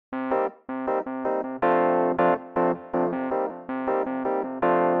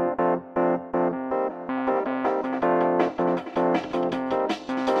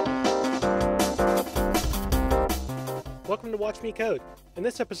welcome to WatchMeCode. In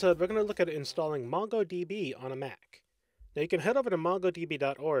this episode, we're going to look at installing MongoDB on a Mac. Now you can head over to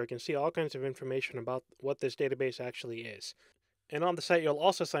mongodb.org and see all kinds of information about what this database actually is. And on the site, you'll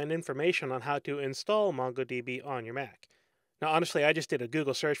also find information on how to install MongoDB on your Mac. Now honestly, I just did a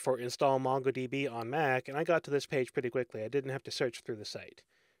Google search for install MongoDB on Mac, and I got to this page pretty quickly. I didn't have to search through the site.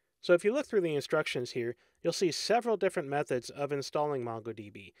 So if you look through the instructions here, you'll see several different methods of installing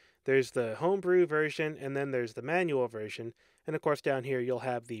MongoDB. There's the homebrew version, and then there's the manual version, and of course down here you'll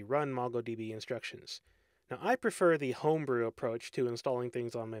have the run MongoDB instructions. Now I prefer the homebrew approach to installing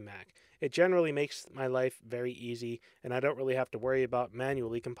things on my Mac. It generally makes my life very easy, and I don't really have to worry about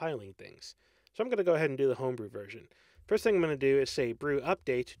manually compiling things. So I'm going to go ahead and do the homebrew version. First thing I'm going to do is say brew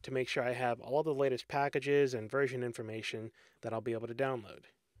update to make sure I have all the latest packages and version information that I'll be able to download.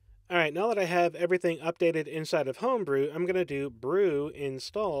 Alright, now that I have everything updated inside of Homebrew, I'm going to do brew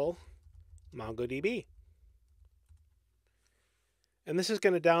install MongoDB. And this is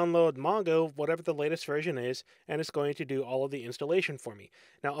going to download Mongo, whatever the latest version is, and it's going to do all of the installation for me.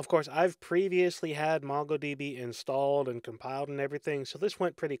 Now, of course, I've previously had MongoDB installed and compiled and everything, so this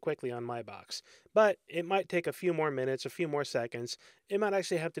went pretty quickly on my box. But it might take a few more minutes, a few more seconds. It might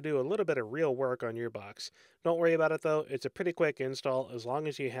actually have to do a little bit of real work on your box. Don't worry about it, though. It's a pretty quick install as long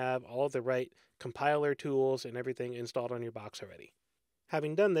as you have all of the right compiler tools and everything installed on your box already.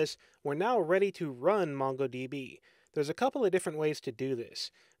 Having done this, we're now ready to run MongoDB. There's a couple of different ways to do this.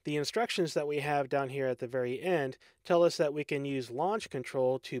 The instructions that we have down here at the very end tell us that we can use launch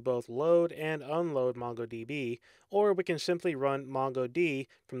control to both load and unload MongoDB, or we can simply run MongoD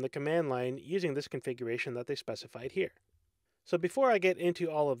from the command line using this configuration that they specified here. So before I get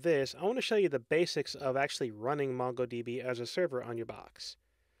into all of this, I want to show you the basics of actually running MongoDB as a server on your box.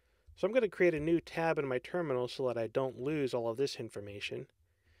 So I'm going to create a new tab in my terminal so that I don't lose all of this information.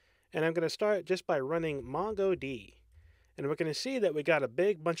 And I'm going to start just by running MongoD. And we're going to see that we got a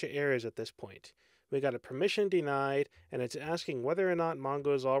big bunch of errors at this point. We got a permission denied, and it's asking whether or not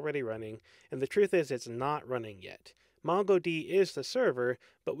Mongo is already running, and the truth is it's not running yet. MongoD is the server,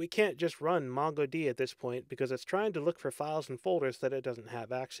 but we can't just run MongoD at this point because it's trying to look for files and folders that it doesn't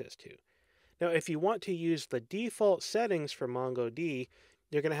have access to. Now, if you want to use the default settings for MongoD,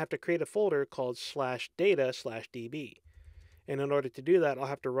 you're going to have to create a folder called /data/db. And in order to do that, I'll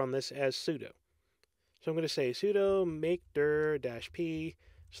have to run this as sudo. So I'm going to say sudo make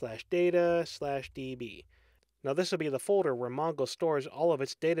dir-p/data/db. Now this will be the folder where Mongo stores all of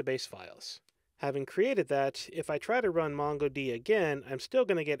its database files. Having created that, if I try to run MongoD again, I'm still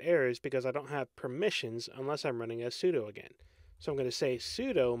going to get errors because I don't have permissions unless I'm running as sudo again. So I'm going to say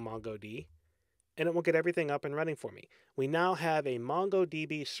sudo MongoD, and it will get everything up and running for me. We now have a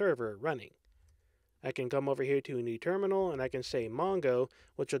MongoDB server running. I can come over here to a new terminal and I can say Mongo,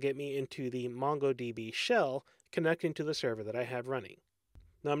 which will get me into the MongoDB shell connecting to the server that I have running.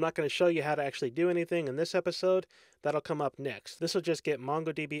 Now I'm not going to show you how to actually do anything in this episode. That'll come up next. This will just get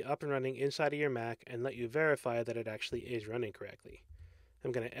MongoDB up and running inside of your Mac and let you verify that it actually is running correctly.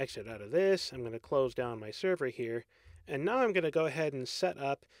 I'm going to exit out of this. I'm going to close down my server here. And now I'm going to go ahead and set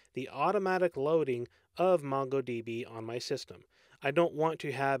up the automatic loading of MongoDB on my system. I don't want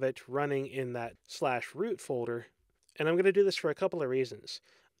to have it running in that /root folder, and I'm going to do this for a couple of reasons.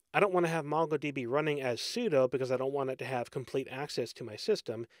 I don't want to have MongoDB running as sudo because I don't want it to have complete access to my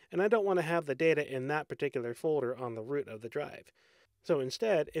system, and I don't want to have the data in that particular folder on the root of the drive. So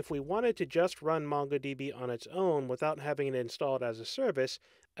instead, if we wanted to just run MongoDB on its own without having it installed as a service,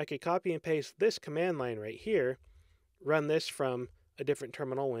 I could copy and paste this command line right here, run this from a different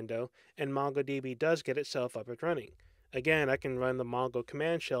terminal window, and MongoDB does get itself up and running. Again, I can run the Mongo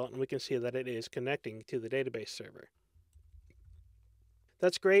command shell and we can see that it is connecting to the database server.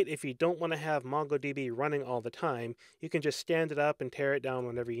 That's great if you don't want to have MongoDB running all the time. You can just stand it up and tear it down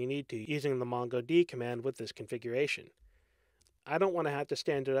whenever you need to using the MongoD command with this configuration. I don't want to have to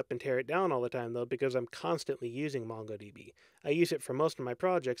stand it up and tear it down all the time though because I'm constantly using MongoDB. I use it for most of my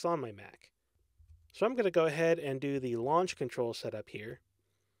projects on my Mac. So I'm going to go ahead and do the launch control setup here.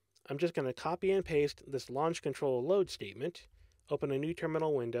 I'm just going to copy and paste this launch control load statement, open a new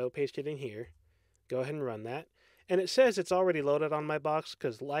terminal window, paste it in here, go ahead and run that. And it says it's already loaded on my box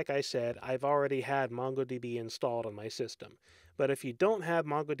because, like I said, I've already had MongoDB installed on my system. But if you don't have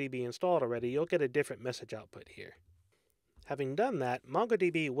MongoDB installed already, you'll get a different message output here. Having done that,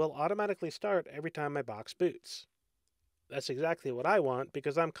 MongoDB will automatically start every time my box boots. That's exactly what I want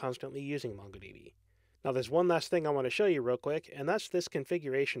because I'm constantly using MongoDB. Now there's one last thing I want to show you real quick, and that's this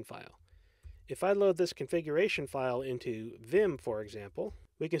configuration file. If I load this configuration file into Vim, for example,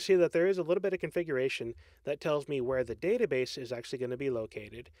 we can see that there is a little bit of configuration that tells me where the database is actually going to be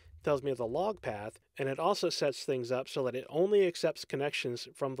located, tells me the log path, and it also sets things up so that it only accepts connections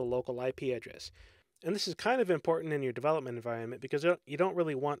from the local IP address. And this is kind of important in your development environment because you don't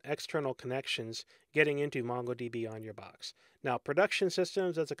really want external connections getting into MongoDB on your box. Now, production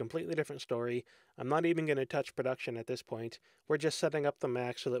systems, that's a completely different story. I'm not even going to touch production at this point. We're just setting up the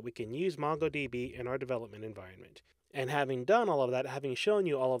Mac so that we can use MongoDB in our development environment. And having done all of that, having shown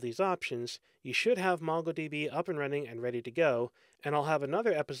you all of these options, you should have MongoDB up and running and ready to go. And I'll have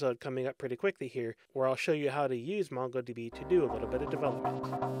another episode coming up pretty quickly here where I'll show you how to use MongoDB to do a little bit of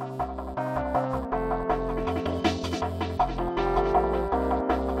development.